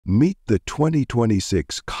Meet the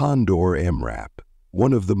 2026 Candor MRAP,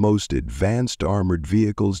 one of the most advanced armored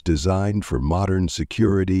vehicles designed for modern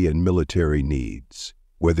security and military needs.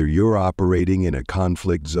 Whether you're operating in a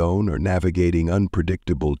conflict zone or navigating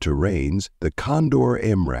unpredictable terrains, the Candor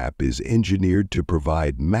MRAP is engineered to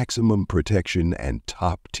provide maximum protection and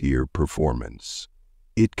top-tier performance.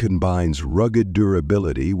 It combines rugged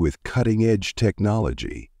durability with cutting-edge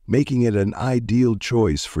technology, making it an ideal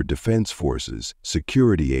choice for defense forces,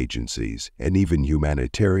 security agencies, and even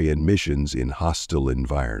humanitarian missions in hostile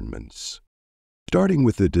environments. Starting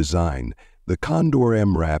with the design, the Candor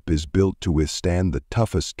MRAP is built to withstand the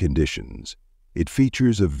toughest conditions. It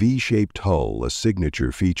features a V-shaped hull, a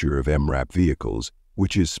signature feature of MRAP vehicles,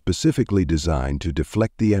 which is specifically designed to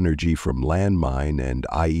deflect the energy from landmine and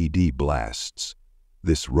IED blasts.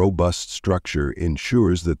 This robust structure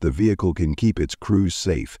ensures that the vehicle can keep its crews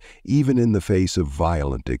safe, even in the face of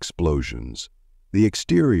violent explosions. The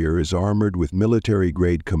exterior is armored with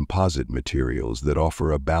military-grade composite materials that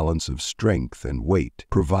offer a balance of strength and weight,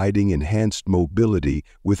 providing enhanced mobility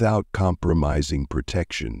without compromising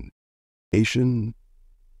protection. Inside,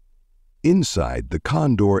 the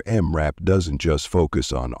Candor MRAP doesn't just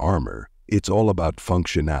focus on armor, it's all about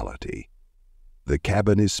functionality. The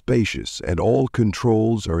cabin is spacious, and all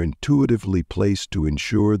controls are intuitively placed to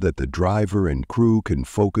ensure that the driver and crew can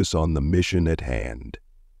focus on the mission at hand.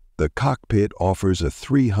 The cockpit offers a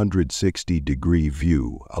 360-degree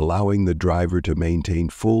view, allowing the driver to maintain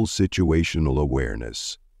full situational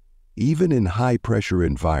awareness. Even in high-pressure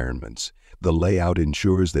environments, the layout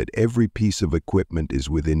ensures that every piece of equipment is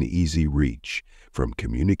within easy reach, from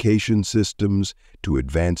communication systems to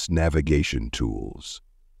advanced navigation tools.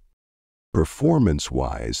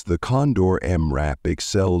 Performance-wise, the Candor MRAP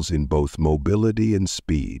excels in both mobility and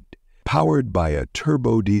speed. Powered by a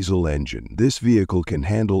turbo-diesel engine, this vehicle can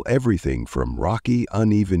handle everything from rocky,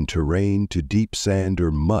 uneven terrain to deep sand or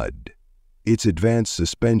mud. Its advanced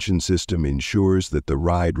suspension system ensures that the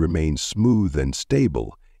ride remains smooth and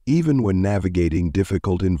stable, even when navigating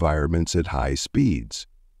difficult environments at high speeds.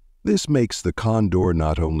 This makes the Candor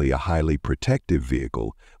not only a highly protective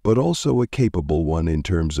vehicle, but also a capable one in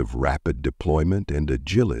terms of rapid deployment and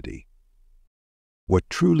agility. What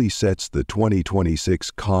truly sets the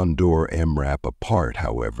 2026 Candor MRAP apart,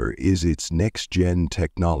 however, is its next-gen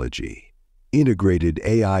technology. Integrated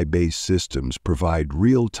AI-based systems provide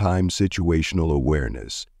real-time situational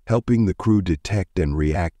awareness, helping the crew detect and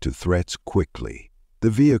react to threats quickly. The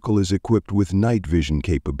vehicle is equipped with night vision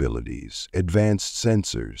capabilities, advanced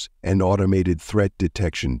sensors, and automated threat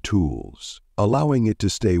detection tools, allowing it to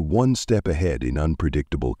stay one step ahead in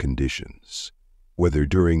unpredictable conditions. Whether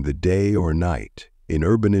during the day or night, in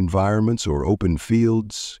urban environments or open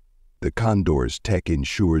fields, the Candor's tech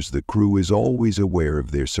ensures the crew is always aware of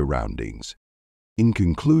their surroundings. In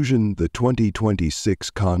conclusion, the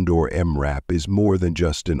 2026 Candor MRAP is more than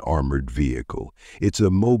just an armored vehicle. It's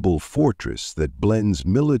a mobile fortress that blends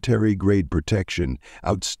military-grade protection,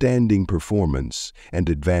 outstanding performance, and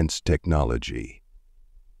advanced technology.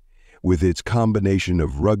 With its combination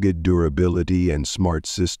of rugged durability and smart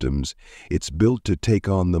systems, it's built to take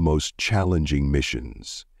on the most challenging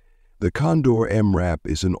missions. The Candor MRAP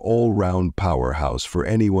is an all-round powerhouse for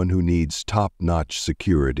anyone who needs top-notch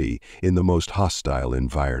security in the most hostile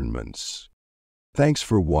environments. Thanks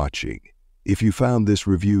for watching. If you found this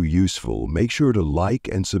review useful, make sure to like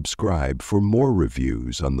and subscribe for more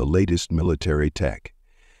reviews on the latest military tech.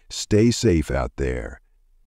 Stay safe out there,